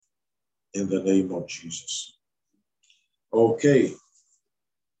in the name of Jesus. Okay,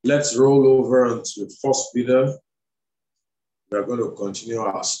 let's roll over into 1 Peter. We are going to continue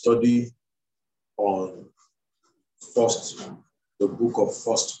our study on the book of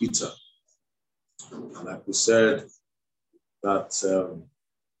 1 Peter. Like we said, that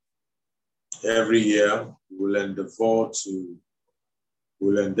every year we'll endeavor to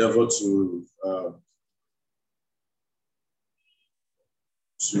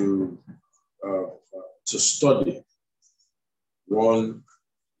study one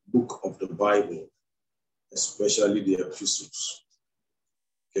book of the Bible, especially the epistles.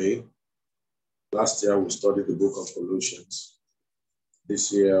 Okay. Last year we studied the book of Colossians.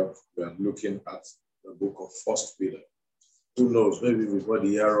 This year we are looking at the book of 1 Peter. Who knows? Maybe before the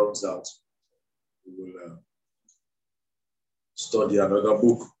year runs out, we will study another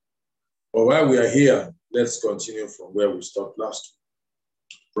book. But while we are here, let's continue from where we stopped last week.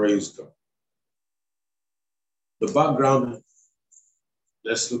 Praise God. The background,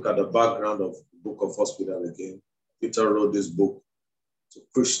 let's look at the background of the book of 1 Peter again. Peter wrote this book to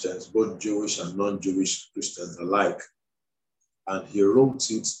Christians, both Jewish and non-Jewish Christians alike. And he wrote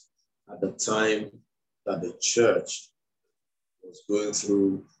it at the time that the church was going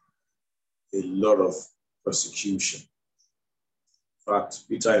through a lot of persecution. In fact,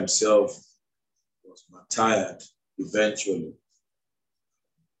 Peter himself was martyred eventually,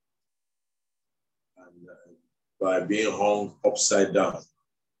 and by being hung upside down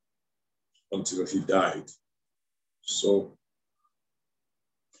until he died. So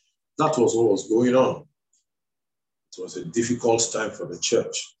that was what was going on. It was a difficult time for the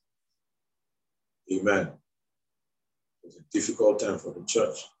church. Amen. It was a difficult time for the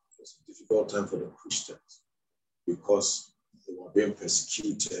church. It was a difficult time for the Christians because they were being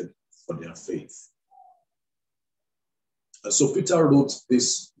persecuted for their faith. And so Peter wrote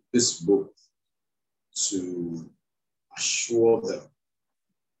this book to assure them,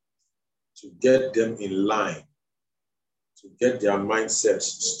 to get them in line, to get their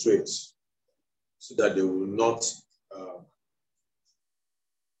mindsets straight, so that they will not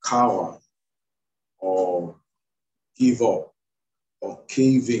cower or give up or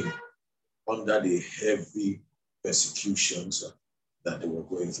cave in under the heavy persecutions that they were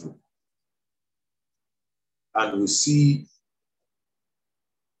going through. And we see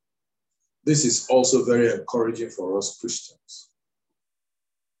this is also very encouraging for us Christians,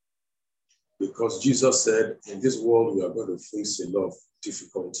 because Jesus said, in this world we are going to face a lot of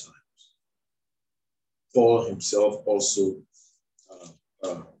difficult times. Paul himself also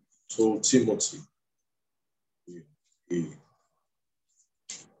told Timothy, in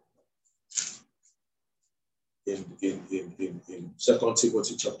 2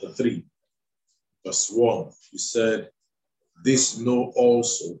 Timothy chapter 3, verse 1, he said, "This know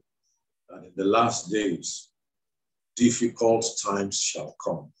also, that in the last days difficult times shall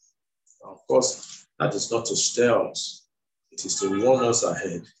come." Now, of course, that is not to scare us. It is to warn us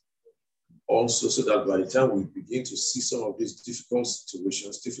ahead. Also, so that by the time we begin to see some of these difficult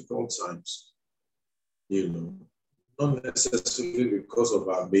situations, difficult times, not necessarily because of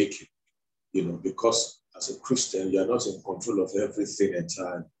our making, because as a Christian, you are not in control of everything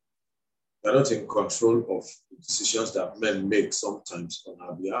entirely. You are not in control of the decisions that men make sometimes on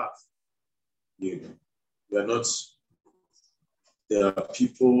our behalf. We are not. There are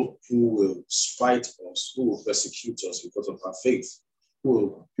people who will spite us, who will persecute us because of our faith.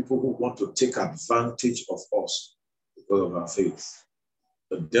 People who want to take advantage of us because of our faith.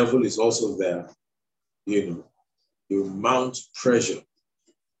 The devil is also there. You mount pressure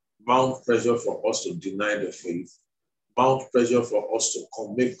for us to deny the faith, mount pressure for us to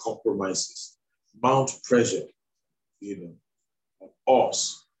make compromises, mount pressure, on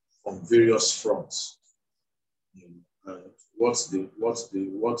us on various fronts. What's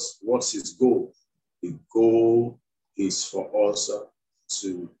his goal? The goal is for us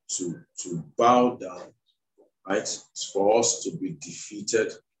to bow down, right? It's for us to be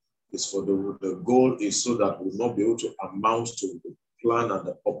defeated. It's for the goal is so that we'll not be able to amount to the plan and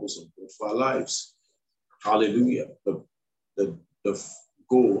the purpose of God for our lives. Hallelujah. The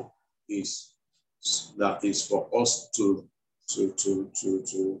goal is for us to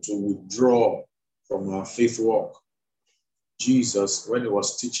withdraw from our faith walk. Jesus, when he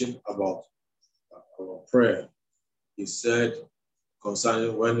was teaching about our prayer, he said concerning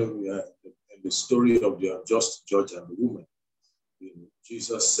in the story of the unjust judge and the woman,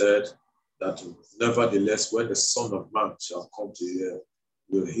 Jesus said that nevertheless, when the Son of Man shall come to the earth,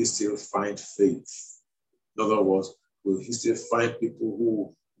 will he still find faith? In other words, will he still find people who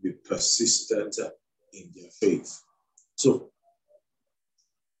will be persistent in their faith? So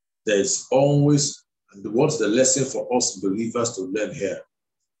There's always, and what's the lesson for us believers to learn here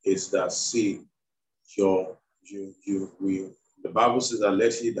is that, see, the Bible says that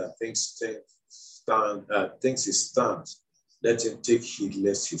let he that thinks he stands, let him take heed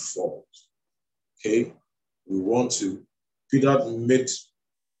lest he falls. Okay? We want to, Peter made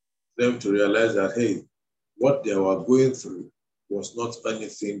them to realize that, hey, what they were going through was not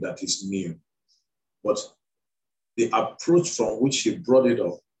anything that is new. But the approach from which he brought it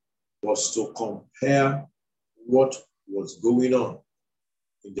up was to compare what was going on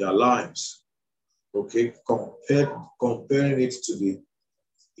in their lives, okay, comparing it to the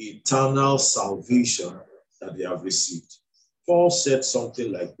eternal salvation that they have received. Paul said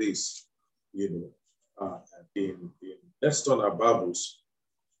something like this, let's turn our Bibles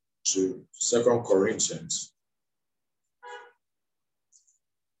to 2 Corinthians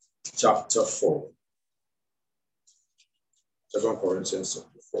chapter 4. 2 Corinthians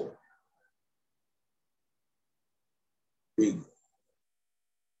chapter 4.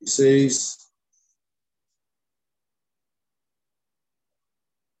 He says,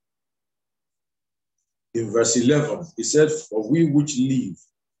 in verse 11, he said, for we which live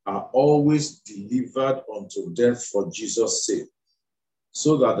are always delivered unto death for Jesus' sake,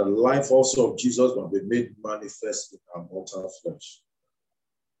 so that the life also of Jesus might be made manifest in our mortal flesh.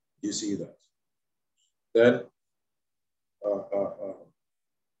 You see that? Then,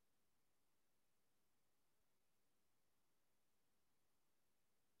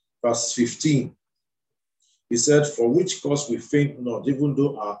 verse 15, he said, for which cause we faint not, even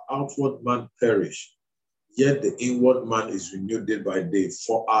though our outward man perish, yet the inward man is renewed day by day.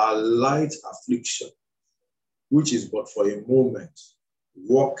 For our light affliction, which is but for a moment,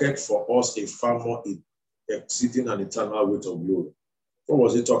 worketh for us a far more exceeding and eternal weight of glory. What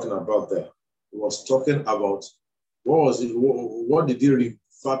was he talking about there? He was talking about, what did he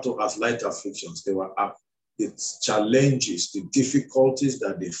refer to as light afflictions? They were the challenges, the difficulties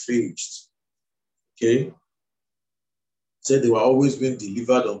that they faced. Okay? Said they were always being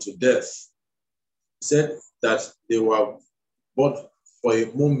delivered unto death. Said that they were but for a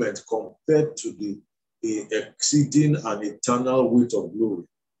moment compared to the exceeding and eternal weight of glory.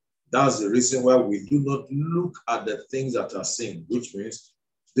 That's the reason why we do not look at the things that are seen, which means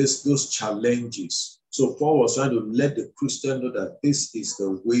those challenges. So Paul was trying to let the Christian know that this is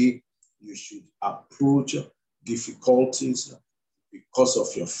the way you should approach difficulties because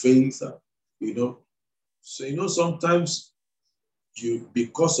of your faith. So sometimes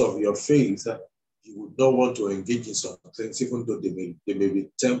because of your faith, you would not want to engage in some things, even though they may be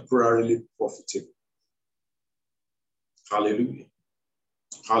temporarily profitable. Hallelujah.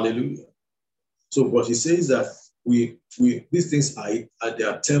 Hallelujah. So, but he says that these things they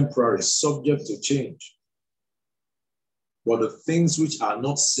are temporary, subject to change. But the things which are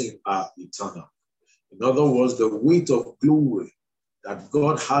not seen are eternal. In other words, the weight of glory that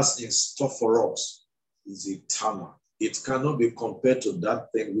God has in store for us is eternal. It cannot be compared to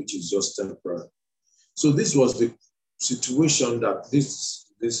that thing which is just temporary. So this was the situation that these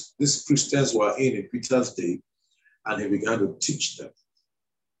Christians were in Peter's day, and he began to teach them.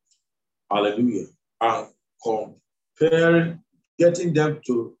 Hallelujah. And comparing, getting them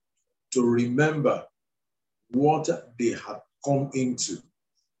to remember what they had come into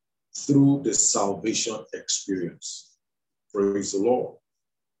through the salvation experience. Praise the Lord.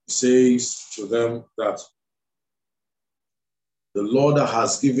 He says to them that the Lord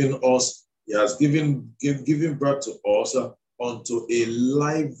has given us, he has given birth to us unto a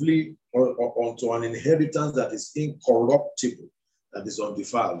lively, or unto an inheritance that is incorruptible, that is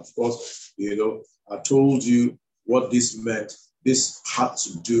undefiled. Of course, I told you what this meant. This had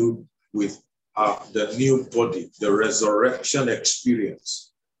to do with the new body, the resurrection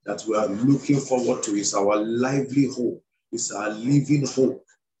experience that we are looking forward to. Is our lively hope, is our living hope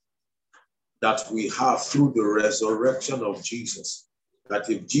that we have through the resurrection of Jesus. That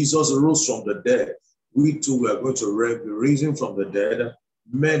if Jesus rose from the dead, we too are going to be risen from the dead.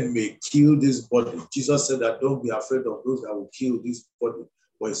 Men may kill this body. Jesus said that don't be afraid of those that will kill this body.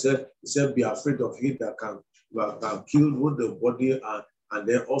 But he said be afraid of him that can kill both the body and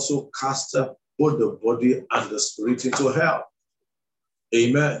then also cast both the body and the spirit into hell.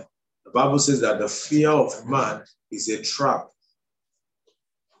 Amen. The Bible says that the fear of man is a trap.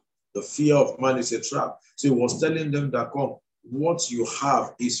 The fear of man is a trap. So he was telling them that, come, what you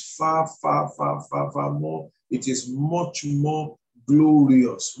have is far, far, far, far, far more. It is much more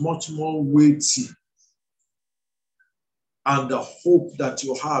glorious, much more weighty. And the hope that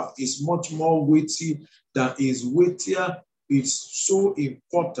you have is much more weighty, that is weightier. It's so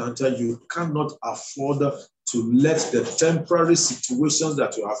important that you cannot afford to let the temporary situations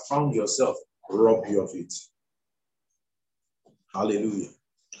that you have found yourself rob you of it. Hallelujah.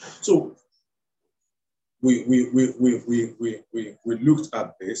 So we looked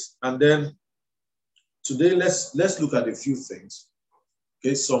at this, and then today let's look at a few things.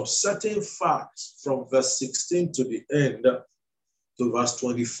 Okay, some certain facts from verse 16 to the end to verse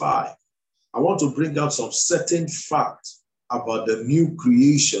 25. I want to bring out some certain facts about the new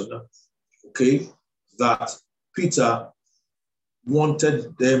creation, okay, that Peter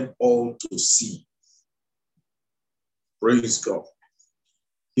wanted them all to see. Praise God.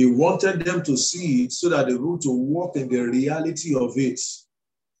 He wanted them to see it so that they were to walk in the reality of it.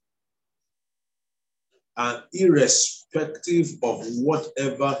 And irrespective of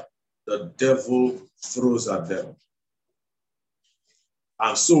whatever the devil throws at them.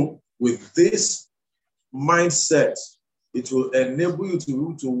 And so with this mindset, it will enable you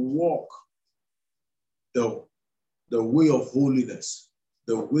to walk the way of holiness,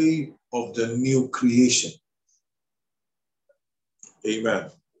 the way of the new creation. Amen.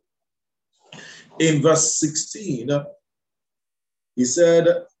 In verse 16, he said,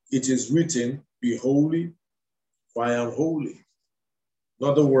 "It is written, be holy, for I am holy." In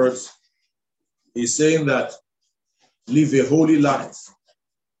other words, he's saying that live a holy life.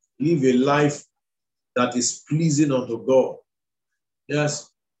 Live a life that is pleasing unto God.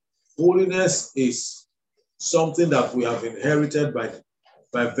 Yes, holiness is something that we have inherited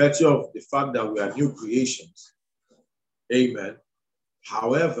by virtue of the fact that we are new creations. Amen.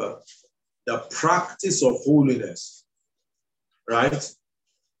 However, the practice of holiness, right?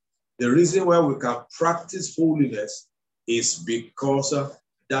 The reason why we can practice holiness is because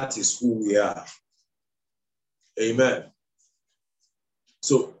that is who we are. Amen.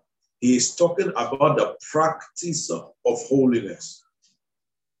 So he is talking about the practice of holiness,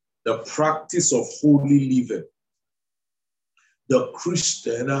 the practice of holy living. The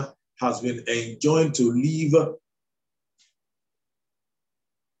Christian has been enjoined to live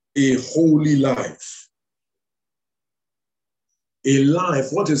a holy life. A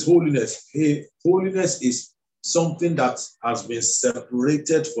life, what is holiness? Holiness is something that has been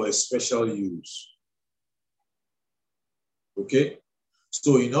separated for a special use. Okay?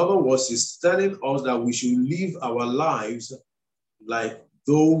 So in other words, he's telling us that we should live our lives like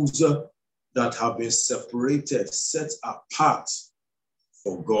those that have been separated, set apart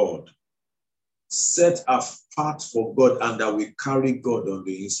for God. Set apart for God, and that we carry God on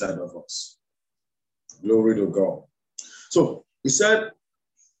the inside of us. Glory to God. So he said,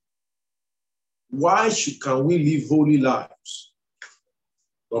 why can we live holy lives?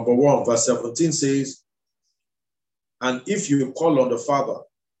 Number one, verse 17 says, and if you call on the Father,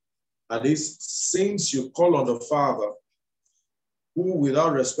 that is, since you call on the Father, who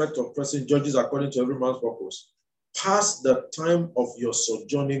without respect of person judges according to every man's purpose, pass the time of your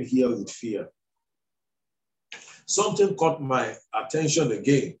sojourning here with fear. Something caught my attention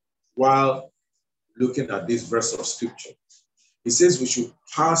again while looking at this verse of scripture. He says we should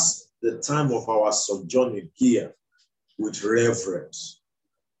pass the time of our sojourning here with reverence.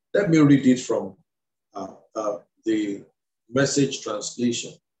 Let me read it from the Message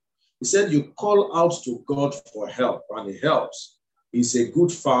translation. He said, you call out to God for help, and he helps. He's a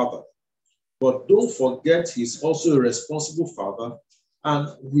good father. But don't forget, he's also a responsible father, and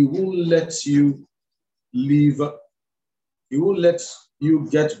he won't let you live. He won't let you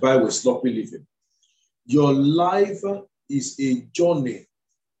get by with sloppy living. Your life is a journey.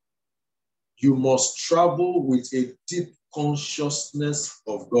 You must travel with a deep consciousness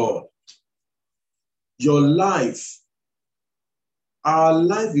of God. Your life, our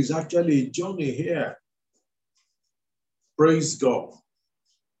life is actually a journey here. Praise God.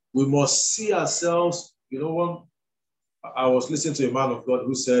 We must see ourselves. You know what? I was listening to a man of God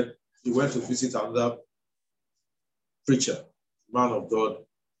who said he went to visit another preacher, man of God,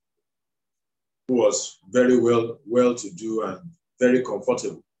 who was very well to do and very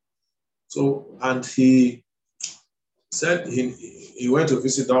comfortable. So, and he said he went to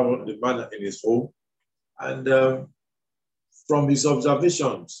visit the man in his home, and from his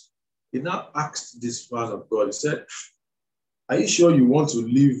observations, he now asked this man of God, he said, are you sure you want to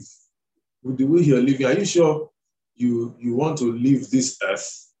live with the way you're living? Are you sure you want to leave this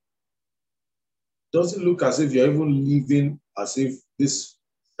earth? Doesn't look as if you're even living as if this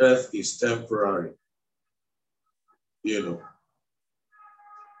earth is temporary. You know,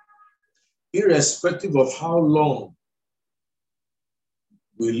 irrespective of how long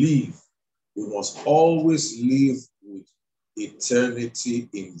we live, we must always live with eternity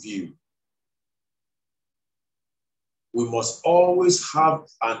in view. We must always have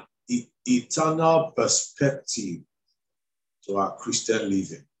an eternal perspective to our Christian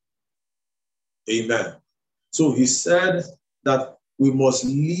living. Amen. So he said that we must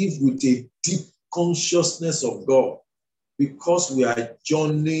live with a deep consciousness of God because we are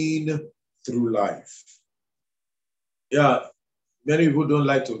journeying through life. Yeah, many people don't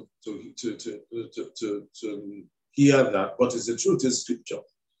like to hear that, but it's the truth in Scripture.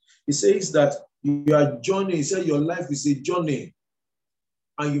 He says that you are journeying. He said your life is a journey,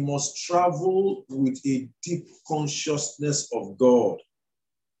 and you must travel with a deep consciousness of God.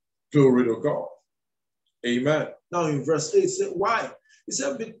 Glory to God. Amen. Now in verse 8, he said, why? He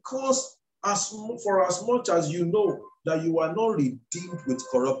said, because for as much as you know that you are not redeemed with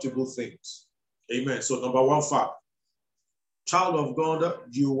corruptible things. Amen. So number one fact, child of God,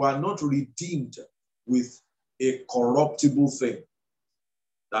 you are not redeemed with a corruptible thing.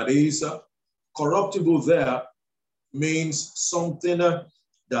 That is, corruptible there means something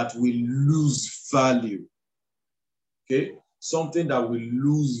that will lose value. Okay? Something that will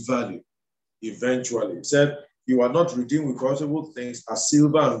lose value eventually. It said, you are not redeemed with corruptible things as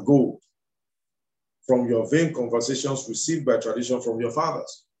silver and gold from your vain conversations received by tradition from your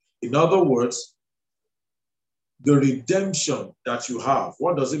fathers. In other words, the redemption that you have,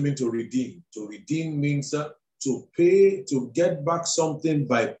 what does it mean to redeem? To redeem means to pay, to get back something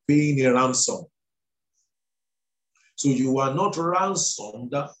by paying a ransom. So you are not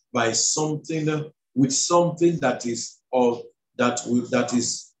ransomed by something with something that is or that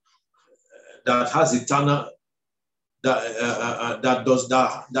has eternal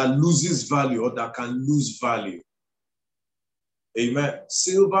that loses value or that can lose value. Amen.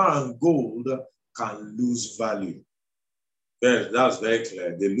 Silver and gold can lose value. That's very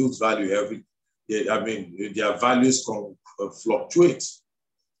clear. They lose value their values can fluctuate.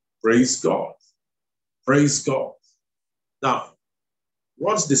 Praise God. Praise God. Now,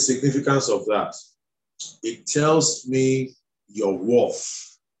 what's the significance of that? It tells me your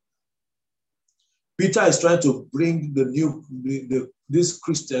worth. Peter is trying to bring these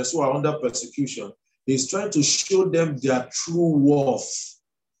Christians who are under persecution, he's trying to show them their true worth.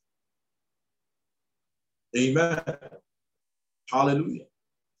 Amen. Hallelujah.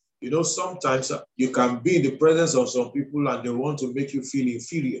 You know, sometimes you can be in the presence of some people and they want to make you feel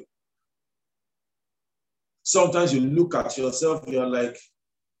inferior. Sometimes you look at yourself, you're like,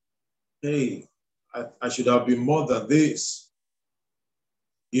 hey, I should have been more than this.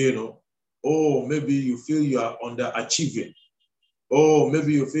 You know, oh, maybe you feel you are underachieving. Oh,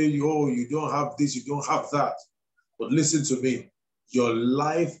 maybe you feel, you don't have this, you don't have that. But listen to me, your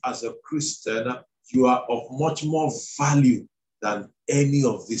life as a Christian, you are of much more value than any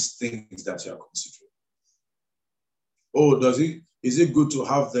of these things that you are considering. Oh, is it good to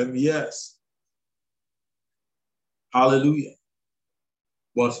have them? Yes. Hallelujah.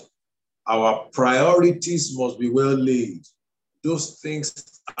 But our priorities must be well laid. Those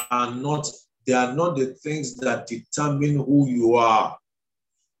things are not the things that determine who you are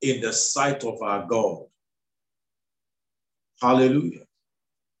in the sight of our God. Hallelujah.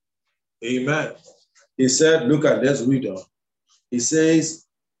 Amen. He said, let's read on. He says,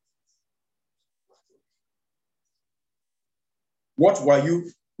 what were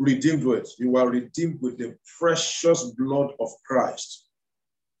you redeemed with? You were redeemed with the precious blood of Christ.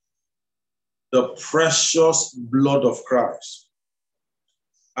 The precious blood of Christ.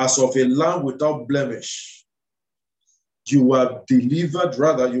 As of a lamb without blemish. You were delivered,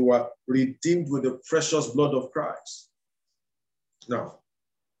 you were redeemed with the precious blood of Christ. Now,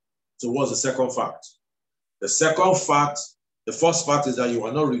 so what's the second fact? The first fact is that you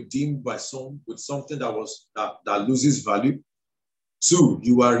are not redeemed with something that loses value. 2,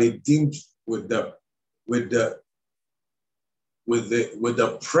 you are redeemed with the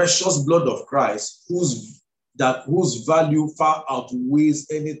precious blood of Christ, whose value far outweighs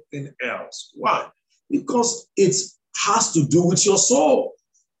anything else. Why? Because it has to do with your soul.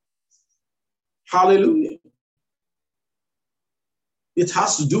 Hallelujah. It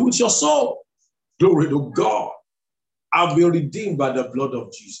has to do with your soul. Glory to God. I've been redeemed by the blood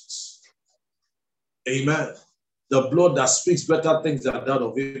of Jesus. Amen. The blood that speaks better things than that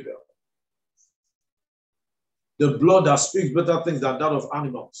of Abel. The blood that speaks better things than that of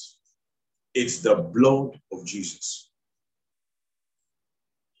animals. It's the blood of Jesus.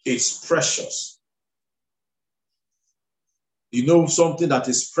 It's precious. You know, something that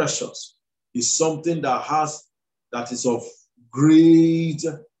is precious is something that is of great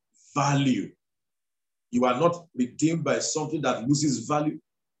value. You are not redeemed by something that loses value.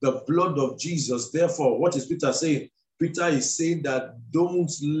 The blood of Jesus, therefore, what is Peter saying? Peter is saying that don't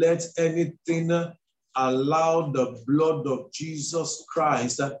let anything allow the blood of Jesus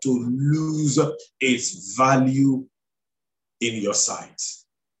Christ to lose its value in your sight.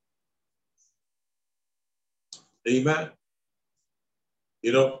 Amen.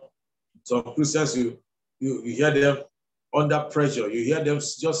 You know, some Christians, you hear them under pressure. You hear them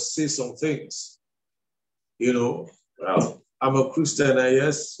just say some things. You know, well, I'm a Christian, I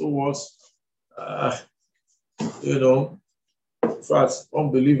guess. So what? You know, in fact,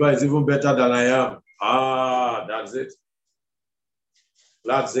 unbeliever is even better than I am. That's it.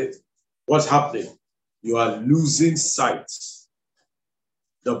 That's it. What's happening? You are losing sight.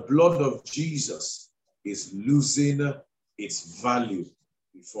 The blood of Jesus is losing its value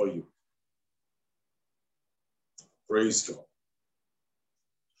before you. Praise God.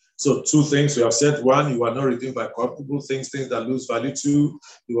 So 2 things we have said. 1, you are not redeemed by corruptible things that lose value. 2,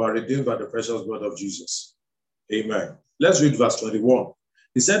 you are redeemed by the precious blood of Jesus. Amen. Let's read verse 21.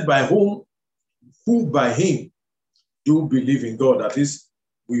 He said, who by him do believe in God. That is,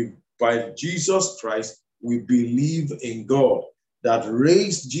 by Jesus Christ, we believe in God that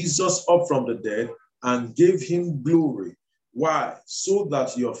raised Jesus up from the dead and gave him glory. Why? So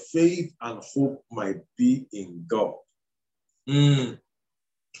that your faith and hope might be in God.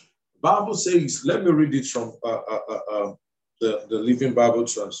 Bible says, let me read it from the Living Bible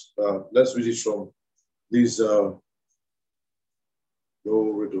Trans. Let's read it from this,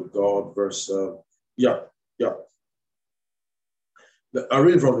 glory to God, verse, I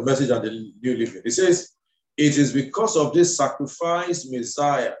read from the Message and the New Living. It says, it is because of this sacrifice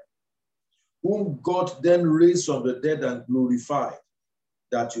Messiah, whom God then raised from the dead and glorified,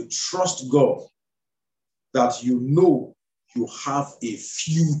 that you trust God, that you know you have a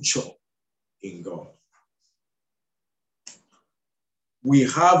future in God. We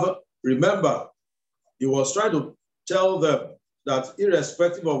have, remember, he was trying to tell them that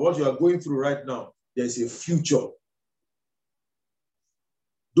irrespective of what you are going through right now, there's a future.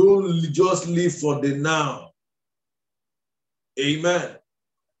 Don't just live for the now. Amen.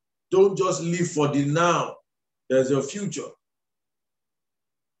 Don't just live for the now. There's a future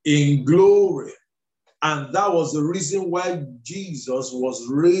in glory. And that was the reason why Jesus was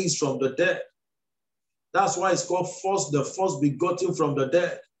raised from the dead. That's why it's called the first begotten from the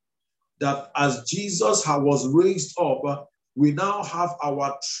dead. That as Jesus was raised up, we now have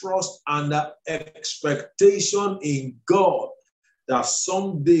our trust and expectation in God that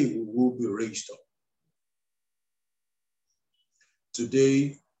someday we will be raised up.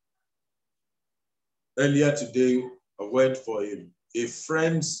 Earlier today, I went for a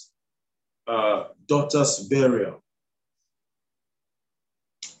friend's daughter's burial.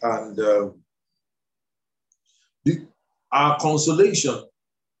 And our consolation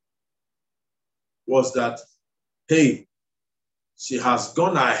was that, hey, she has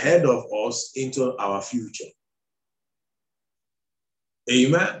gone ahead of us into our future.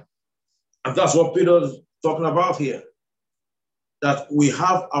 Amen. And that's what Peter is talking about here. That we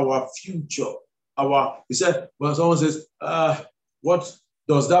have our future. He said, when someone says, what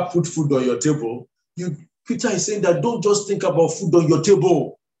does that put food on your table? Peter is saying that don't just think about food on your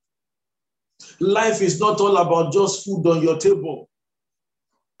table. Life is not all about just food on your table.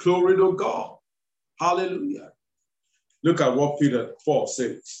 Glory to God. Hallelujah. Look at what Paul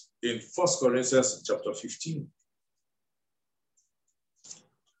says in 1 Corinthians chapter 15.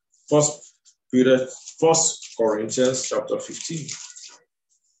 1 Corinthians chapter 15.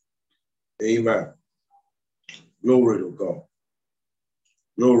 Amen. Glory to God.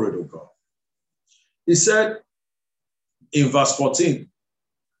 Glory to God. He said in verse 14,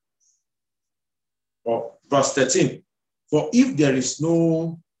 or verse 13, for if there is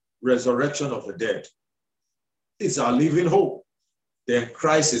no resurrection of the dead, it's our living hope, then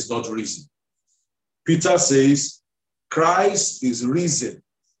Christ is not risen. Peter says, Christ is risen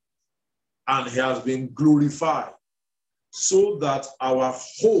and he has been glorified so that our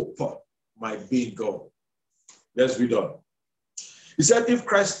hope might be in God. Let's read on. He said, if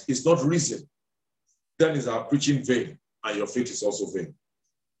Christ is not risen, then is our preaching vain, and your faith is also vain.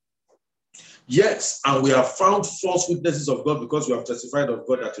 Yes, and we have found false witnesses of God because we have testified of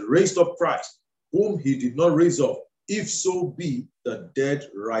God that he raised up Christ, whom he did not raise up, if so be the dead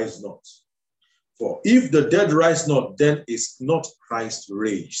rise not. For if the dead rise not, then is not Christ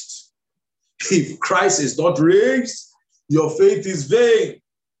raised. If Christ is not raised, your faith is vain.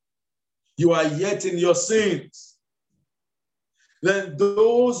 You are yet in your sins. Then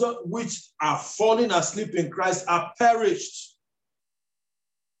those which are falling asleep in Christ are perished.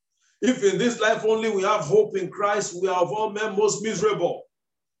 If in this life only we have hope in Christ, we are of all men most miserable.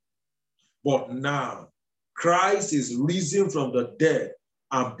 But now, Christ is risen from the dead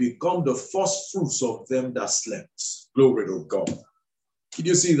and become the first fruits of them that slept. Glory to God. Did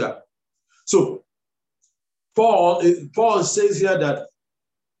you see that? So Paul says here that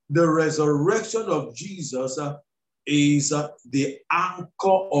the resurrection of Jesus is the anchor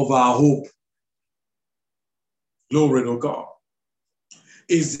of our hope. Glory to God.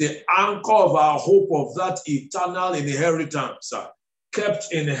 Is the anchor of our hope of that eternal inheritance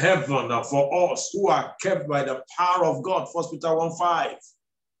kept in heaven for us who are kept by the power of God. 1 Peter 1:5.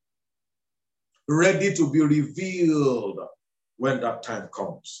 Ready to be revealed when that time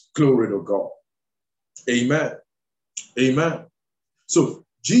comes. Glory to God. Amen. Amen. So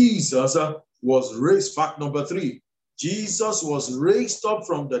Jesus was raised. Fact number 3. Jesus was raised up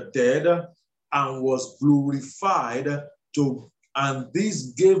from the dead and was glorified and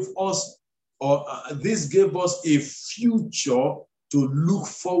this gave us a future to look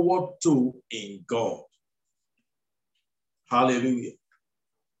forward to in God. Hallelujah.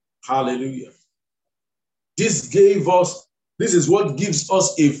 Hallelujah. This is what gives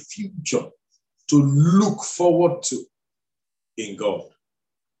us a future to look forward to in God.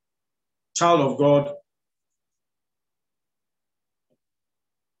 Child of God,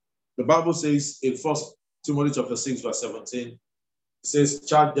 the Bible says in 1 Timothy chapter 6, verse 17, it says,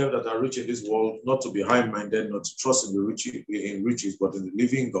 charge them that are rich in this world, not to be high-minded, not to trust in riches, but in the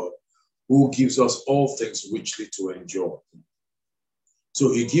living God, who gives us all things richly to enjoy.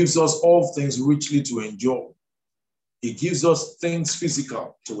 So he gives us all things richly to enjoy. He gives us things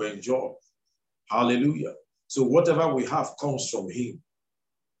physical to enjoy. Hallelujah. So whatever we have comes from him.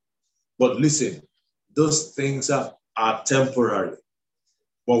 But listen, those things are temporary.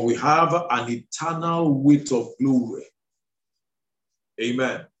 But we have an eternal weight of glory.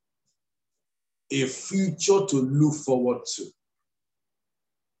 Amen. A future to look forward to.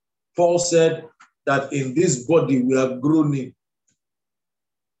 Paul said that in this body we are groaning,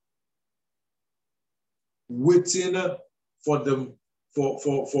 waiting for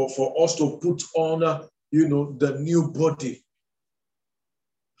us to put on, the new body.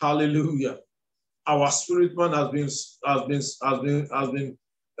 Hallelujah. Our spirit man has been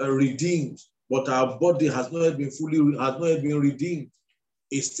redeemed, but our body has not yet been redeemed.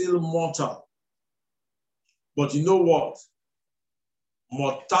 It's still mortal. But you know what?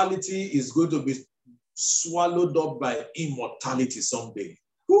 Mortality is going to be swallowed up by immortality someday.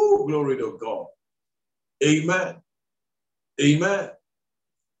 Ooh, glory to God. Amen. Amen.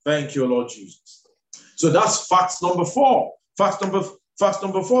 Thank you, Lord Jesus. So that's fact number 4. Fact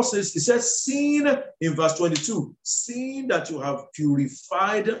number 4 says, it says, seeing in verse 22, seeing that you have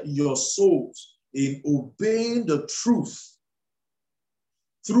purified your souls in obeying the truth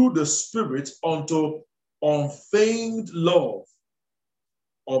through the Spirit unto unfeigned love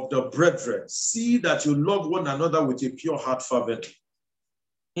of the brethren. See that you love one another with a pure heart fervently.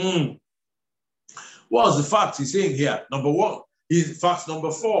 What's the fact he's saying here? Number 1, fact number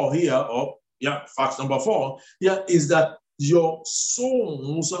 4 here, fact number 4 here is that your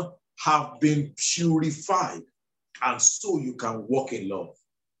souls have been purified, and so you can walk in love.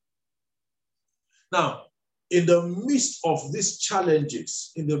 Now, in the midst of these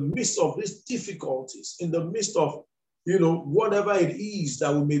challenges, in the midst of these difficulties, in the midst of, whatever it is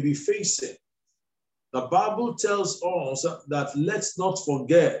that we may be facing, the Bible tells us that let's not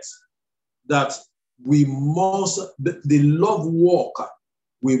forget that we must, the love walk,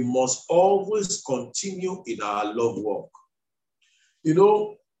 we must always continue in our love walk.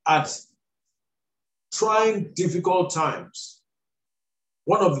 At trying difficult times,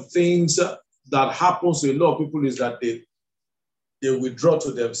 one of the things that happens to a lot of people is that they withdraw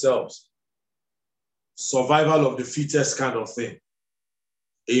to themselves. Survival of the fittest kind of thing.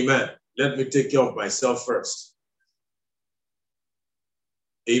 Amen. Let me take care of myself first.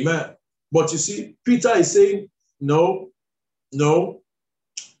 Amen. But you see, Peter is saying, no,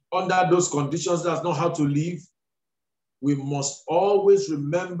 under those conditions, that's not how to live. We must always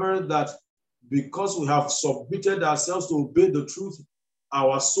remember that because we have submitted ourselves to obey the truth,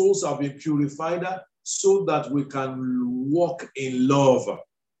 our souls have been purified so that we can walk in love.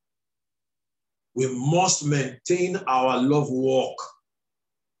 We must maintain our love walk.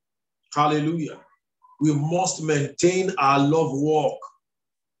 Hallelujah. We must maintain our love walk.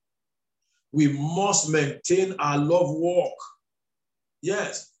 We must maintain our love walk.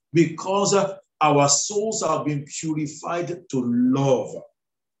 Yes, because our souls have been purified to love.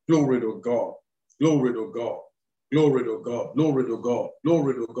 Glory to God. Glory to God. Glory to God. Glory to God.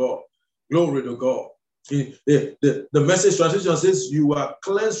 Glory to God. Glory to God. The Message translation says, you are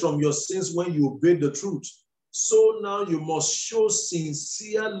cleansed from your sins when you obey the truth. So now you must show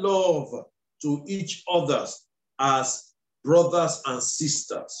sincere love to each other as brothers and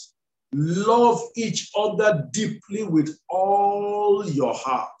sisters, love each other deeply with all your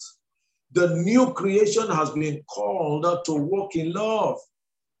heart. The new creation has been called to walk in love.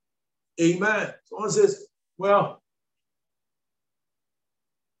 Amen. Someone says, well,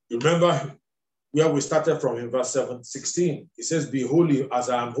 you remember where we started from in verse 16. It says, be holy as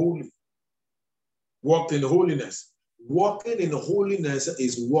I am holy. Walk in holiness. Walking in holiness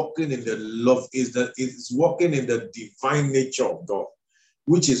is walking in the love, is walking in the divine nature of God,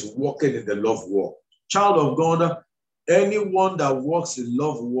 which is walking in the love walk. Child of God, anyone that walks in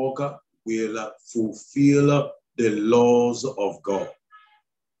love walk will fulfill the laws of God,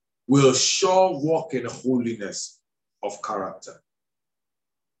 will sure walk in holiness of character.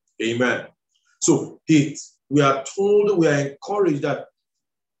 Amen. So we are told, we are encouraged that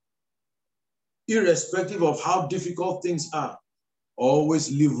irrespective of how difficult things are,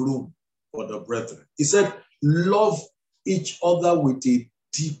 always leave room for the brethren. He said, love each other with a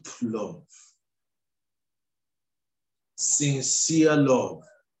deep love, sincere love,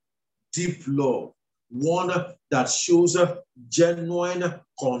 deep love, one that shows a genuine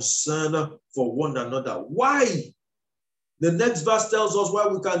concern for one another. Why? The next verse tells us why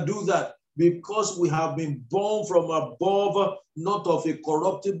we can do that. Because we have been born from above, not of a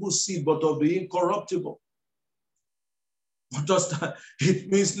corruptible seed, but of the incorruptible. What does that? It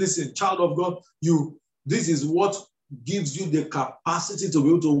means, listen, child of God, this is what gives you the capacity to be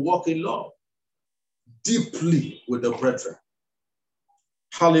able to walk in love deeply with the brethren.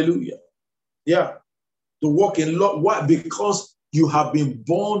 Hallelujah. Yeah. To walk in love. Why? Because you have been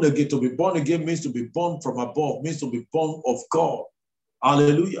born again. To be born again means to be born from above, means to be born of God.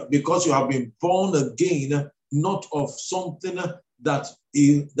 Hallelujah. Because you have been born again, not of something that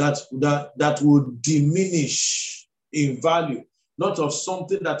would diminish in value, not of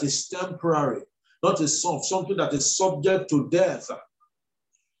something that is temporary, not of something that is subject to death.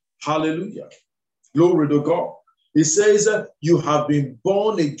 Hallelujah. Glory to God. He says, you have been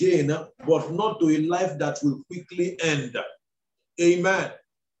born again, but not to a life that will quickly end. Amen.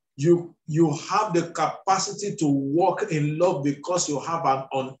 You have the capacity to walk in love because you have an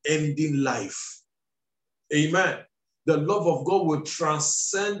unending life. Amen. The love of God will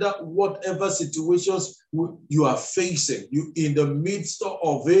transcend whatever situations you are facing. You, in the midst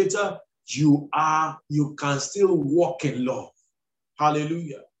of it, you can still walk in love.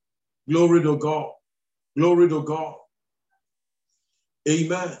 Hallelujah. Glory to God. Glory to God.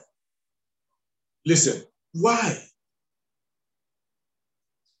 Amen. Listen, why?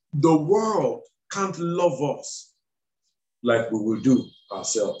 The world can't love us like we will do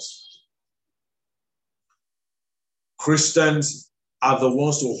ourselves. Christians are the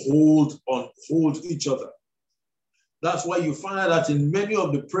ones to hold each other. That's why you find out that in many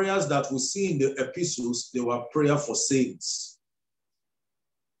of the prayers that we see in the epistles, they were prayer for saints.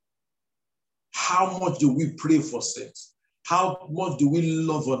 How much do we pray for saints? How much do we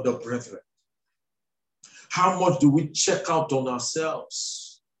love other brethren? How much do we check out on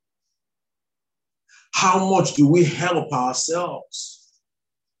ourselves? How much do we help ourselves?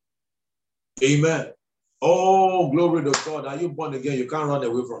 Amen. Oh, glory to God. Are you born again? You can't run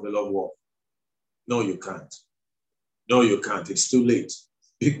away from the love walk. No, you can't. No, you can't. It's too late.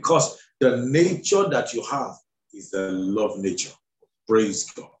 Because the nature that you have is the love nature.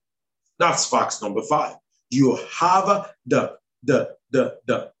 Praise God. That's fact number 5. You have the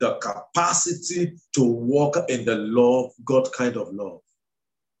capacity to walk in the love, God kind of love.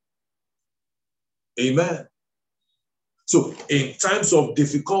 Amen. So in times of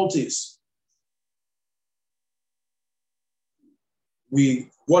difficulties,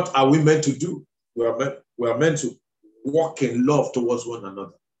 what are we meant to do? We are meant to walk in love towards one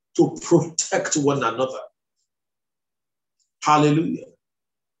another, to protect one another. Hallelujah.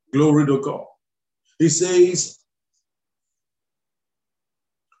 Glory to God. He says,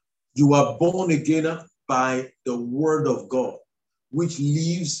 you are born again by the word of God, which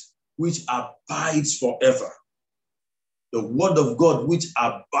lives, which abides forever. The word of God, which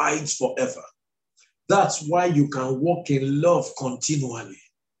abides forever. That's why you can walk in love continually.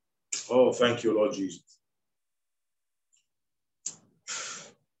 Oh, thank you, Lord Jesus.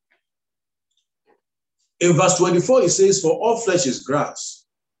 In verse 24, it says, for all flesh is grass,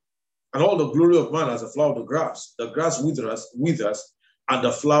 and all the glory of man as a flower of the grass. The grass withers, and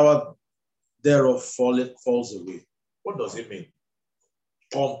the flower thereof falls away. What does it mean?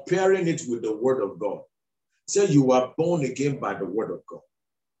 Comparing it with the word of God. Say you are born again by the word of God.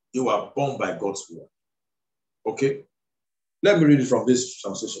 You are born by God's word. Okay? Let me read it from this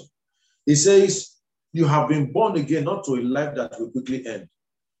translation. It says, you have been born again, not to a life that will quickly end,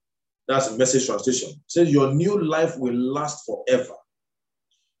 That's the Message translation. It says, your new life will last forever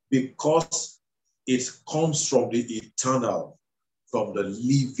because it comes from the eternal, from the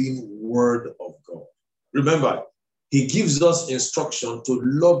living word of God. Remember, he gives us instruction to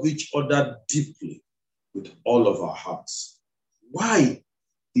love each other deeply with all of our hearts. Why?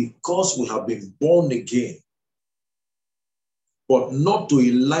 Because we have been born again, but not to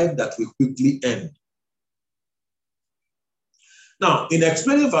a life that will quickly end. Now, in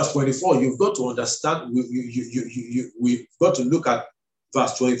explaining verse 24, you've got to understand, we've got to look at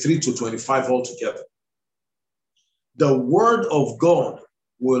verse 23 to 25 altogether. The word of God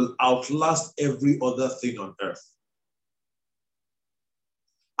will outlast every other thing on earth.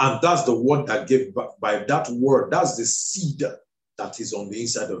 And that's the word that gave, by that word, that's the seed that is on the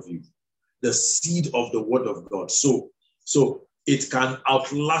inside of you. The seed of the word of God. So it can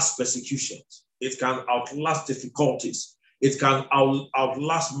outlast persecutions. It can outlast difficulties. It can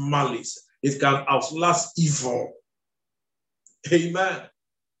outlast malice. It can outlast evil. Amen.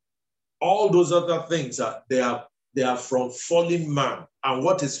 All those other things, they are from fallen man. And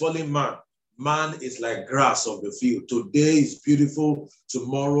what is fallen man? Man is like grass of the field. Today is beautiful.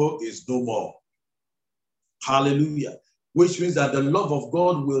 Tomorrow is no more. Hallelujah. Which means that the love of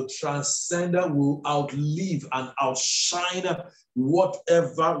God will transcend, will outlive and outshine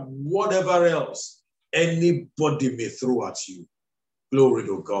whatever else anybody may throw at you. Glory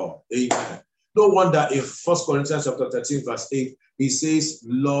to God. Amen. No wonder in 1 Corinthians chapter 13, verse 8, he says,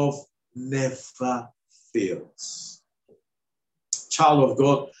 love never fails. Child of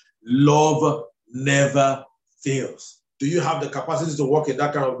God, love never fails. Do you have the capacity to walk in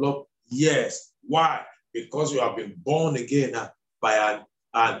that kind of love? Yes. Why? Because you have been born again by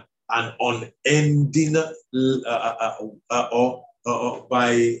an unending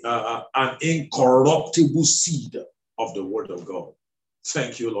by an incorruptible seed of the word of God.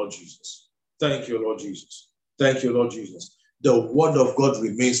 Thank you, Lord Jesus. Thank you, Lord Jesus. Thank you, Lord Jesus. The word of God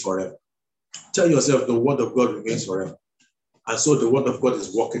remains forever. Tell yourself the word of God remains forever. And so the word of God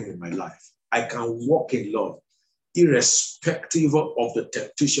is working in my life. I can walk in love, irrespective of the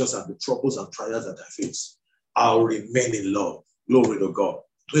temptations and the troubles and trials that I face. I'll remain in love. Glory to God.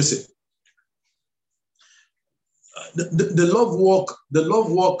 Listen, the love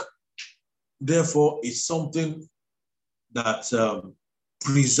walk, therefore, is something that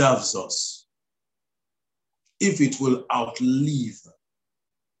preserves us. If it will outlive,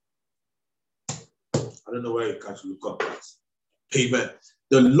 I don't know where you can look up at. Amen.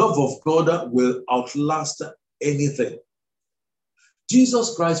 The love of God will outlast anything.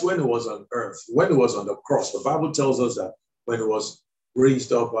 Jesus Christ, when he was on earth, when he was on the cross, the Bible tells us that when he was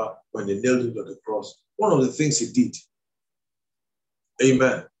raised up, when they nailed him to the cross, one of the things he did,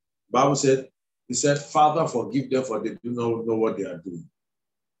 amen. The Bible said, he said, Father, forgive them, for they do not know what they are doing.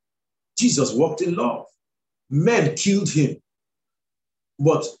 Jesus walked in love. Men killed him,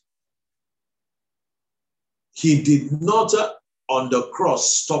 but he did not on the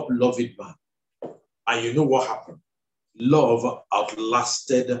cross stop loving man. And you know what happened? Love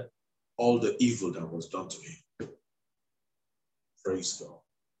outlasted all the evil that was done to him. Praise God.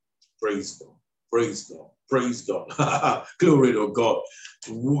 Praise God. Praise God. Praise God. Glory to God.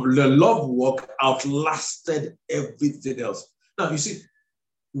 The love walk outlasted everything else. Now, you see,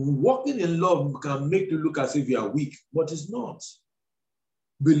 walking in love can make you look as if you are weak, but it's not.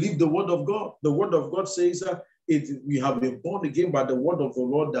 Believe the word of God. The word of God says that we have been born again by the word of the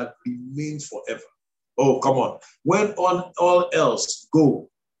Lord that remains forever. Oh, come on. When all else go,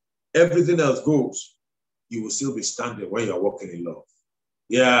 everything else goes, you will still be standing when you're walking in love.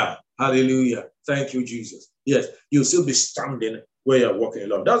 Yeah. Hallelujah. Thank you, Jesus. Yes, you'll still be standing where you're walking in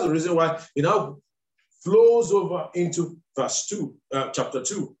love. That's the reason why it now flows over into verse 2, chapter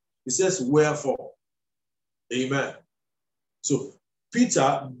 2. It says, wherefore. Amen. So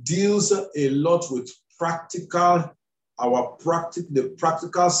Peter deals a lot with the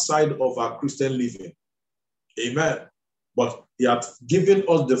practical side of our Christian living. Amen. But he has given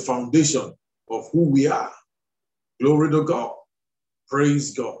us the foundation of who we are. Glory to God.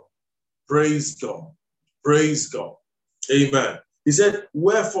 Praise God. Praise God. Praise God. Amen. He said,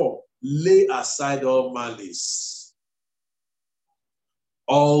 wherefore, lay aside all malice,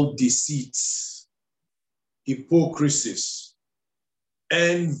 all deceits, hypocrisies,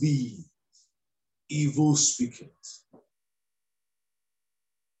 envy, evil speaking.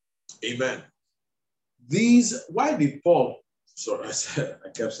 Amen. Why did Paul, I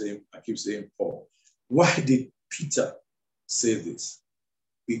keep saying Paul. Why did Peter say this?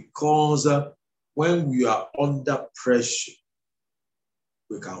 Because when we are under pressure,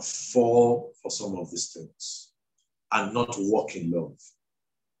 we can fall for some of these things and not walk in love.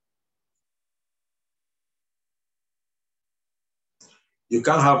 You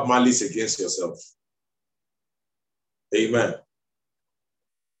can't have malice against yourself. Amen.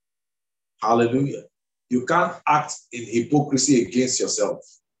 Hallelujah. You can't act in hypocrisy against yourself.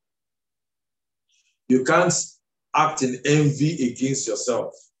 You can't act in envy against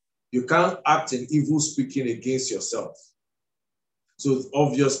yourself. You can't act in evil speaking against yourself. So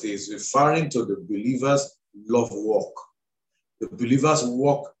obviously it's referring to the believer's love walk. The believer's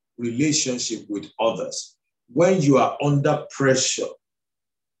walk relationship with others. When you are under pressure,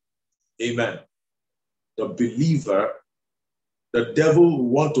 amen, the believer, the devil will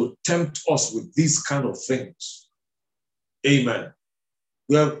want to tempt us with these kind of things. Amen.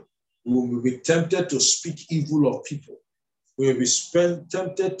 We will be tempted to speak evil of people. We will be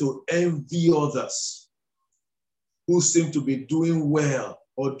tempted to envy others who seem to be doing well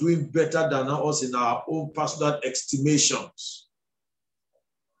or doing better than us in our own personal estimations,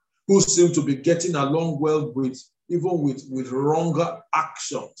 who seem to be getting along well even with wronger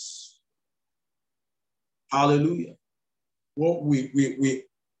actions. Hallelujah.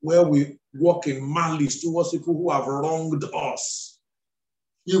 Where we walk in malice towards people who have wronged us.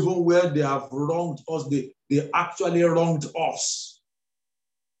 Even where they have wronged us, they actually wronged us.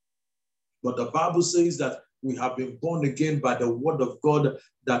 But the Bible says that we have been born again by the word of God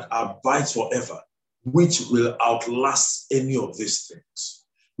that abides forever, which will outlast any of these things,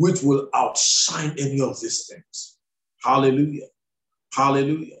 which will outshine any of these things. Hallelujah.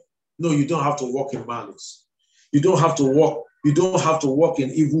 Hallelujah. No, you don't have to walk in malice. You don't have to walk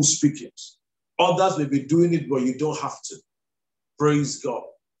in evil speakings. Others may be doing it, but you don't have to. Praise God.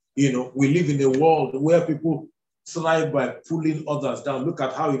 You know, we live in a world where people thrive by pulling others down. Look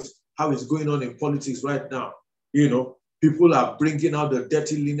at how it's going on in politics right now. You know, people are bringing out the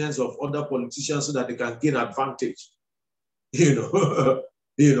dirty linens of other politicians so that they can gain advantage. You know,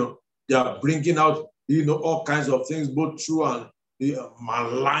 they are bringing out, all kinds of things, both true and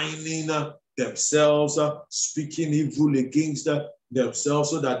maligning themselves, speaking evil against themselves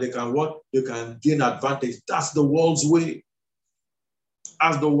so that they can gain advantage. That's the world's way.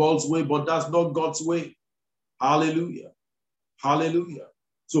 That's the world's way, but that's not God's way. Hallelujah. Hallelujah.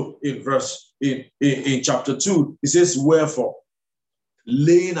 So in chapter 2, it says, wherefore,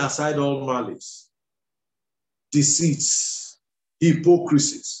 laying aside all malice, deceits,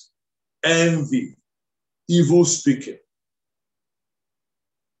 hypocrisies, envy, evil speaking,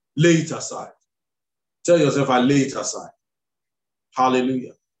 lay it aside. Tell yourself, I lay it aside.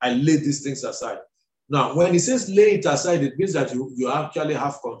 Hallelujah. I lay these things aside. Now, when it says lay it aside, it means that you actually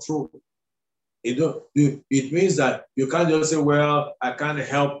have control. It means that you can't just say, well, I can't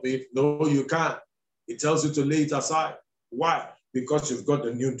help it. No, you can't. It tells you to lay it aside. Why? Because you've got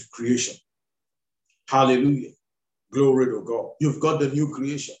the new creation. Hallelujah. Glory to God. You've got the new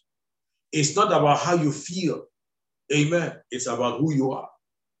creation. It's not about how you feel. Amen. It's about who you are.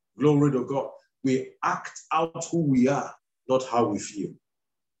 Glory to God. We act out who we are, not how we feel.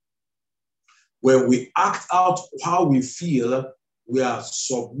 When we act out how we feel, we are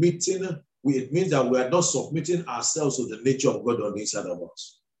submitting. It means that we are not submitting ourselves to the nature of God on the inside of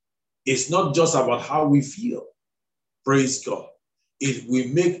us. It's not just about how we feel. Praise God. If we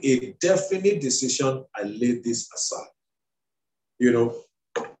make a definite decision, I lay this aside.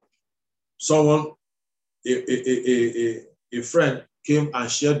 Someone, a friend came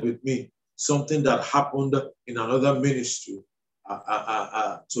and shared with me something that happened in another ministry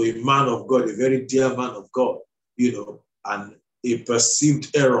to a man of God, a very dear man of God, and a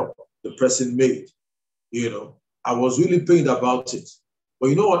perceived error the person made. I was really pained about it. But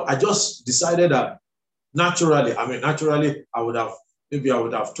you know what? I just decided that naturally, I would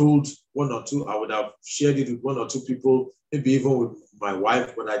have told one or two, I would have shared it with one or two people, maybe even with my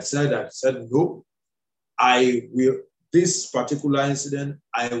wife. But I said, no, this particular incident,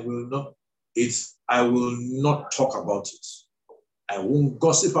 I will not talk about it. I won't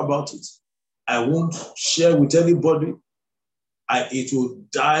gossip about it. I won't share with anybody. It will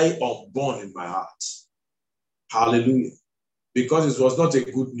die unborn in my heart. Hallelujah. Because it was not a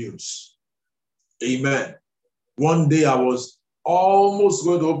good news. Amen. One day I was almost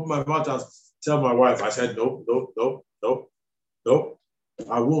going to open my mouth and tell my wife, I said, no,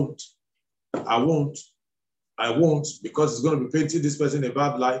 I won't, because it's going to be painting this person in a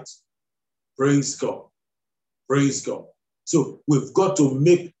bad light. Praise God. Praise God. So we've got to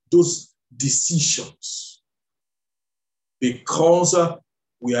make those decisions because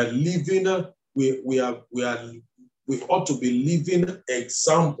we are living, we ought to be living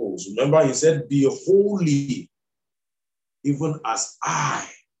examples. Remember, he said, be holy, even as I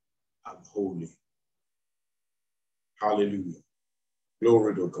am holy. Hallelujah.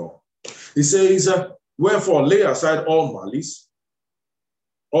 Glory to God. He says, wherefore lay aside all malice,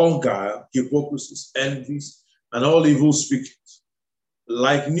 all guile, hypocrisies, envies, and all evil speakings.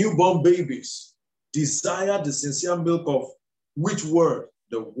 Like newborn babies, desire the sincere milk of which word?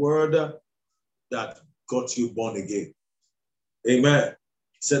 The word that got you born again. Amen.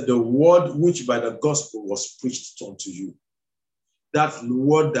 He said, the word which by the gospel was preached unto you. That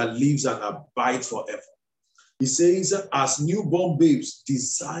word that lives and abides forever. He says, as newborn babes,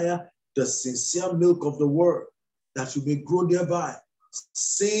 desire the sincere milk of the word, that you may grow thereby,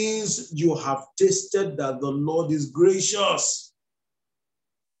 since you have tasted that the Lord is gracious.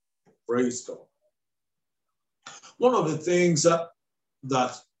 Praise God. One of the things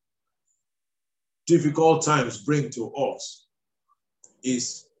that difficult times bring to us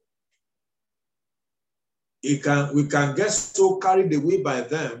is we can get so carried away by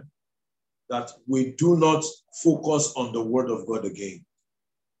them that we do not focus on the word of God again.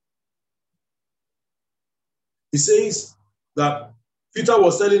 He says that Peter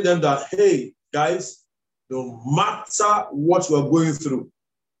was telling them that, hey, guys, no matter what you are going through,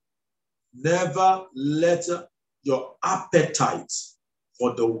 never let your appetite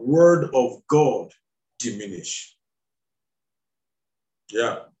for the word of God diminish.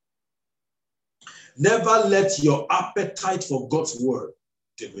 Yeah. Never let your appetite for God's word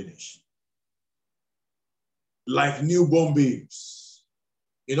diminish. Like newborn babes.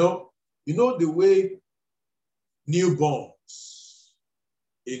 You know the way newborns,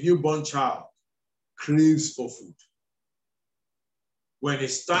 a newborn child craves for food. When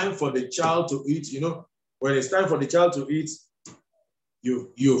it's time for the child to eat, when it's time for the child to eat,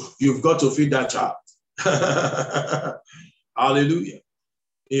 you've got to feed that child. Hallelujah.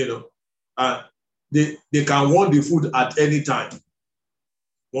 And they can want the food at any time.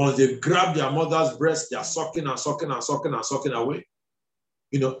 Once they grab their mother's breast, they are sucking and sucking and sucking and sucking away.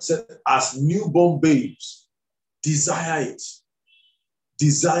 So as newborn babes, desire it.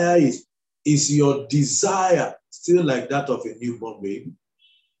 Desire it. Is your desire still like that of a newborn baby?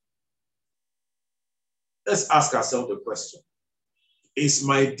 Let's ask ourselves the question. Is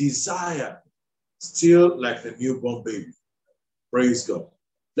my desire still like the newborn baby? Praise God.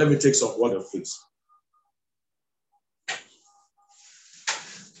 Let me take some water, please.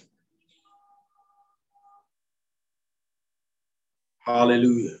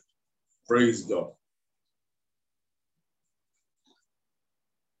 Hallelujah. Praise God.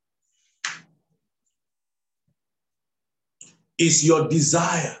 Is your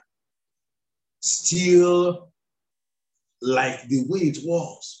desire still like the way it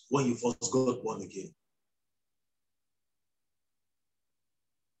was when you first got born again?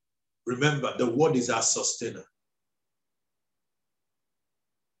 Remember, the word is our sustainer.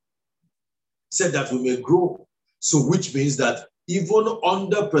 Said that we may grow. So which means that even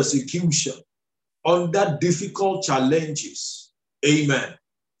under persecution, under difficult challenges, amen,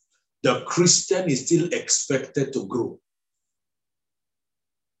 the Christian is still expected to grow.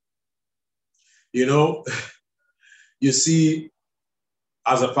 You see,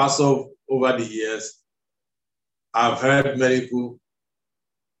 as a pastor over the years, I've heard many people,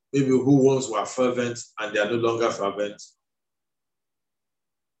 maybe who once were fervent and they are no longer fervent.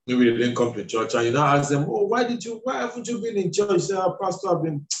 Maybe they didn't come to church, and ask them, oh, why haven't you been in church? Say, Pastor, I've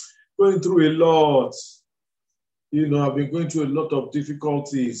been going through a lot. I've been going through a lot of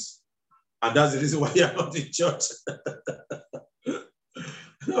difficulties. And that's the reason why you're not in church.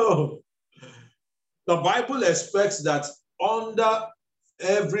 No. The Bible expects that under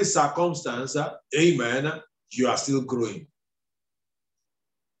every circumstance, amen, you are still growing.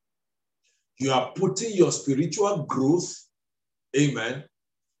 You are putting your spiritual growth, amen,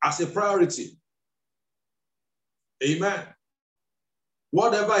 as a priority. Amen.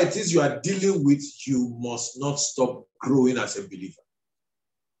 Whatever it is you are dealing with, you must not stop growing as a believer.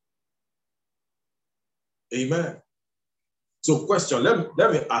 Amen. So question,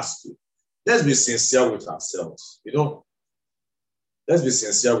 let me ask you. Let's be sincere with ourselves. Let's be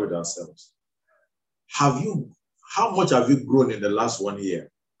sincere with ourselves. How much have you grown in the last 1 year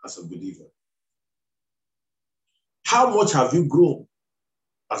as a believer? How much have you grown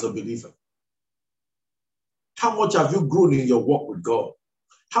as a believer? How much have you grown in your walk with God?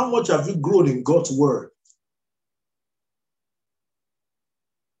 How much have you grown in God's word?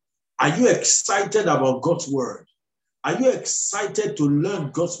 Are you excited about God's word? Are you excited to learn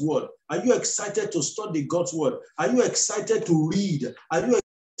God's word? Are you excited to study God's word? Are you excited to read? Are you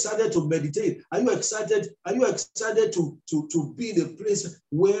excited to meditate? Are you excited to be in a place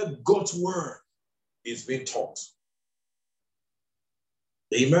where God's word is being taught?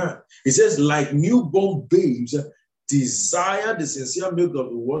 Amen. It says, like newborn babes, desire the sincere milk of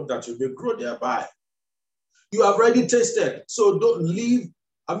the word that you may grow thereby. You have already tasted, so don't live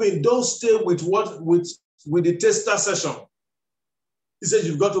I mean, don't stay with the tester session. He says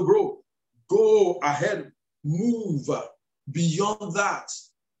you've got to grow. Go ahead, move beyond that.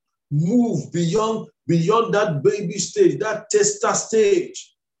 Move beyond that baby stage, that tester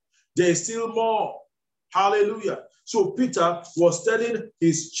stage. There is still more. Hallelujah. So Peter was telling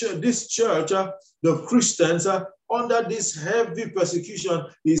this church, the Christians, under this heavy persecution,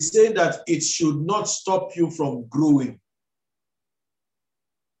 he's saying that it should not stop you from growing.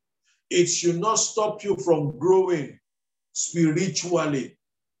 It should not stop you from growing spiritually.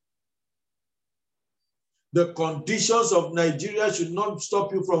 The conditions of Nigeria should not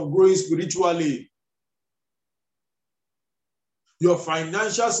stop you from growing spiritually. Your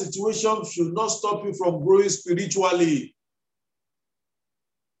financial situation should not stop you from growing spiritually.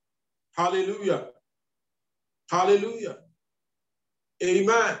 Hallelujah. Hallelujah.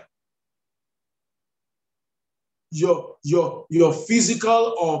 Amen. Your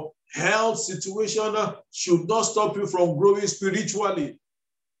physical or health situation should not stop you from growing spiritually.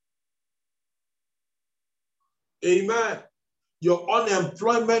 Amen. Your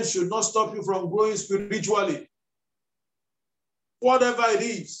unemployment should not stop you from growing spiritually. Whatever it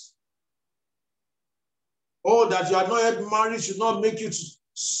is. Oh, that you are not yet married should not make you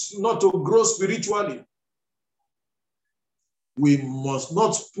not to grow spiritually. We must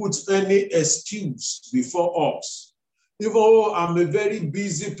not put any excuse before us. Even though I'm a very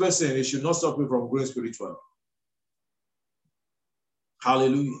busy person, it should not stop me from growing spiritually.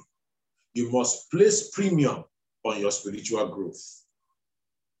 Hallelujah. You must place premium on your spiritual growth.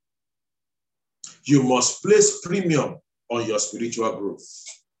 You must place premium on your spiritual growth.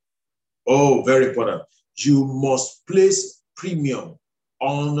 Oh, very important. You must place premium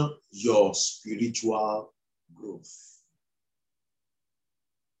on your spiritual growth.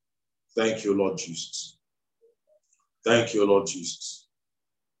 Thank you, Lord Jesus. Thank you, Lord Jesus.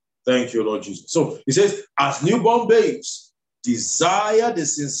 Thank you, Lord Jesus. So he says, as newborn babes, desire the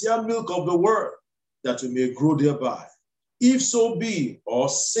sincere milk of the word, that you may grow thereby. If so be, or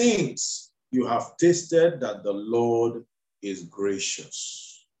since you have tasted that the Lord is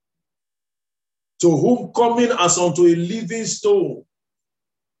gracious. To whom coming as unto a living stone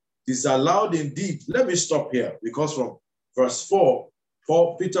is allowed indeed. Let me stop here, because from verse 4,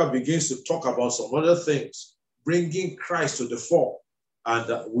 Peter begins to talk about some other things, bringing Christ to the fore.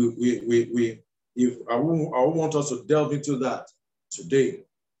 And I won't want us to delve into that today.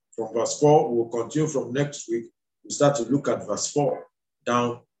 From verse 4, we'll continue from next week. We'll start to look at verse 4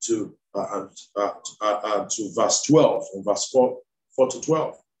 down to verse 12, from verse 4 to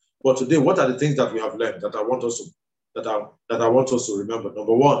 12. But today, what are the things that we have learned that I want us to remember?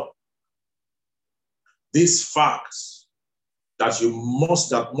 Number one, these facts that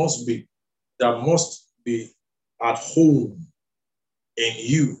must be at home in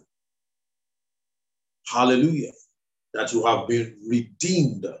you. Hallelujah. That you have been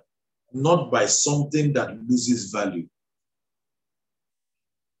redeemed, not by something that loses value.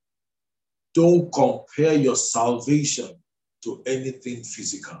 Don't compare your salvation to anything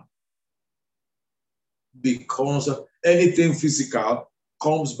physical. Because anything physical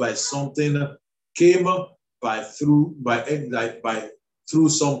comes by something, came through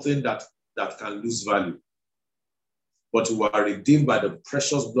something that can lose value. But you are redeemed by the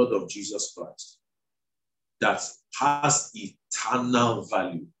precious blood of Jesus Christ that has eternal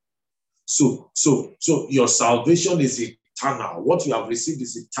value. So your salvation is eternal. What you have received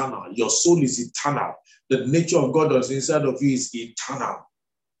is eternal. Your soul is eternal. The nature of God that's inside of you is eternal.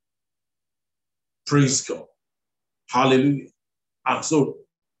 Praise God. Hallelujah. And so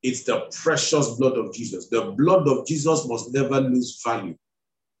it's the precious blood of Jesus. The blood of Jesus must never lose value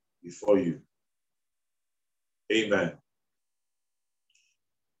before you. Amen.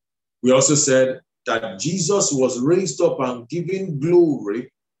 We also said that Jesus was raised up and given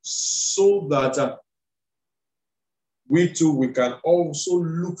glory so that we can also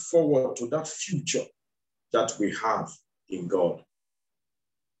look forward to that future that we have in God.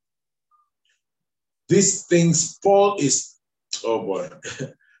 These things, Peter is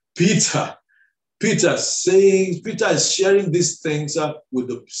sharing these things with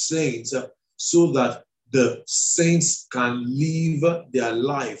the saints so that the saints can live their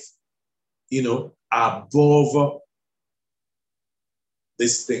life, above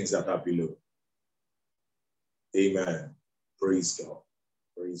these things that are below. Amen. Praise God.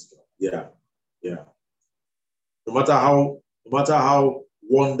 Praise God. Yeah. No matter how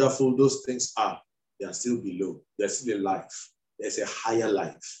wonderful those things are, they are still below. There's still a life. There's a higher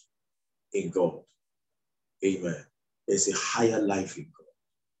life in God. Amen. There's a higher life in God.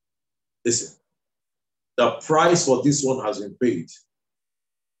 Listen, the price for this one has been paid.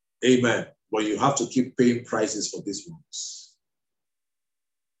 Amen. But you have to keep paying prices for these ones.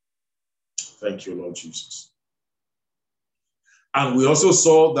 Thank you, Lord Jesus. And we also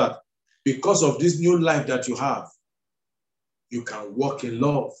saw that because of this new life that you have, you can walk in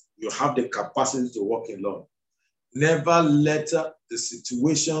love. You have the capacity to walk in love. Never let the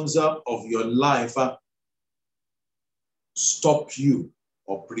situations of your life stop you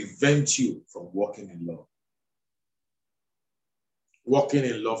or prevent you from walking in love. Walking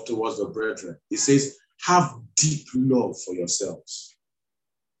in love towards the brethren. It says, have deep love for yourselves.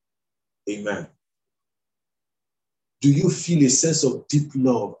 Amen. Do you feel a sense of deep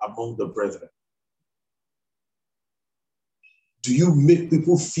love among the brethren? Do you make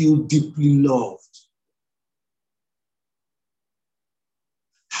people feel deeply loved?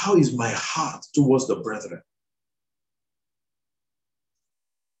 How is my heart towards the brethren?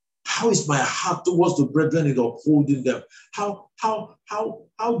 How is my heart towards the brethren in upholding them? How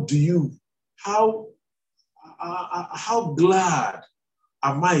glad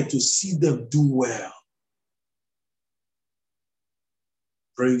am I to see them do well?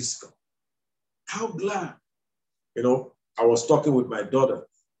 Praise God. How glad. You know, I was talking with my daughter,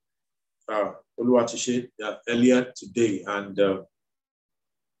 Oluwatishe, earlier today, and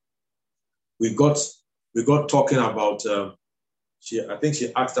we got talking about, I think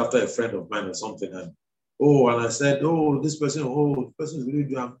she asked after a friend of mine or something, and I said, this person is really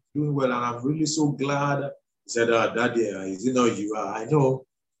doing well, and I'm really so glad. He said, Daddy, you know, you are. I know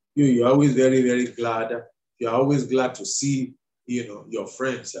you're always very, very glad. You're always glad to see, you know, your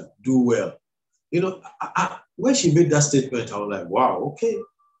friends do well. You know, when she made that statement, I was like, wow, okay.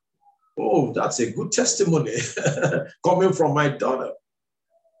 Oh, that's a good testimony coming from my daughter.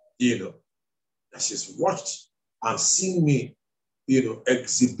 You know, that she's watched and seen me, you know,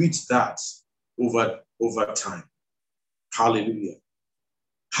 exhibit that over time. Hallelujah.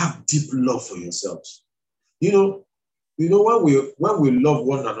 Have deep love for yourselves. You know, when we love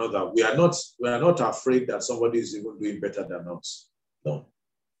one another, we are not afraid that somebody is even doing better than us. No,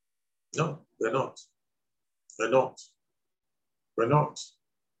 we're not. We're not.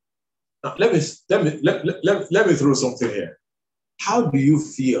 Now, let me throw something here. How do you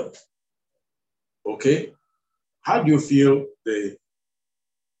feel? Okay, how do you feel the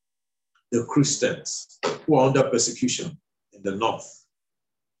Christians who are under persecution in the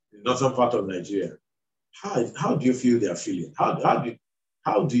northern part of Nigeria? How do you feel they are feeling? How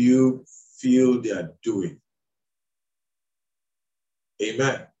do you feel they are doing?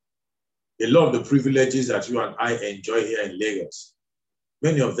 Amen. A lot of the privileges that you and I enjoy here in Lagos,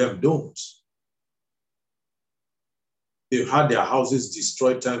 many of them don't. They've had their houses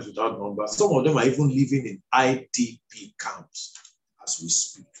destroyed times without number. Some of them are even living in IDP camps as we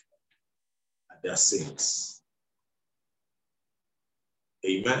speak. And they're saints.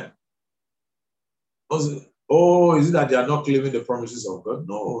 Amen. Oh, is it that they are not claiming the promises of God?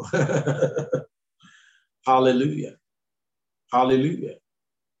 No. Hallelujah. Hallelujah.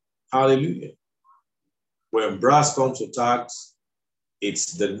 Hallelujah. When brass comes to tax,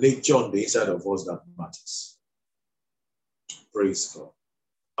 it's the nature on the inside of us that matters. Praise God.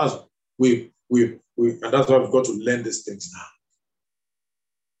 And that's why we've got to learn these things now.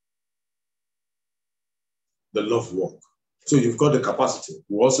 The love walk. So you've got the capacity.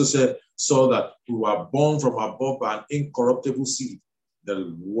 We also saw that we were born from above by an incorruptible seed,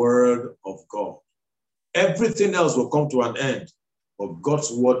 the word of God. Everything else will come to an end, but God's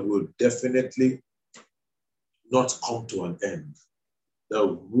word will definitely not come to an end. The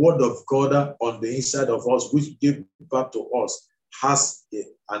word of God on the inside of us, which gave back to us, has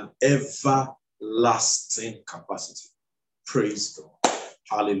an everlasting capacity. Praise God.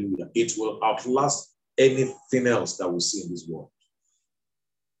 Hallelujah. It will outlast anything else that we see in this world.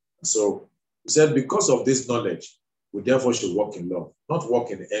 So we said, because of this knowledge, we therefore should walk in love, not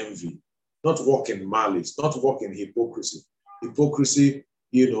walk in envy, not walk in malice, not walk in hypocrisy. Hypocrisy,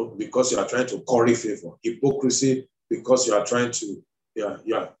 you know, because you are trying to curry favor. Hypocrisy, because you are trying to, you are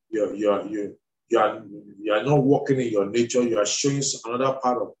not walking in your nature. You are showing another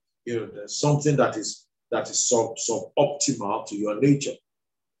part of, you know, something that is suboptimal to your nature.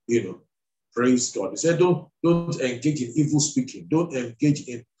 You know, praise God. He said, don't engage in evil speaking. Don't engage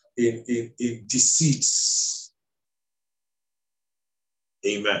in deceits.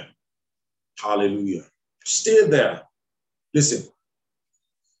 Amen. Hallelujah. Stay there. Listen.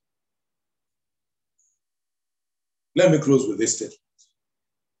 Let me close with this statement.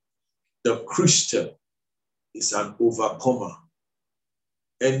 The Christian is an overcomer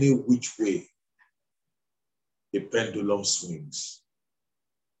any which way the pendulum swings.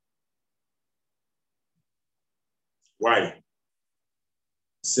 Why?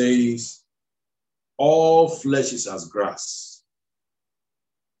 says, all flesh is as grass,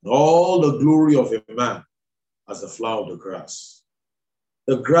 and all the glory of a man as the flower of the grass.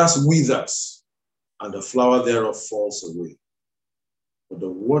 The grass withers, and the flower thereof falls away. But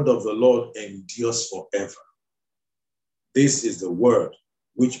the word of the Lord endures forever. This is the word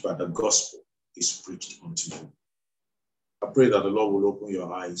which by the gospel is preached unto you. I pray that the Lord will open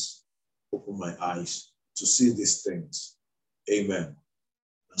your eyes, open my eyes to see these things. Amen.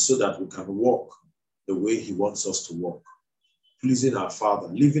 And so that we can walk the way he wants us to walk, pleasing our Father,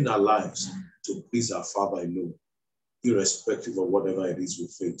 living our lives to please our Father alone, irrespective of whatever it is we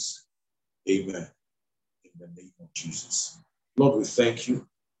face. Amen. In the name of Jesus. Lord, we thank you.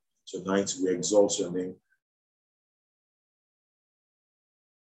 Tonight we exalt your name.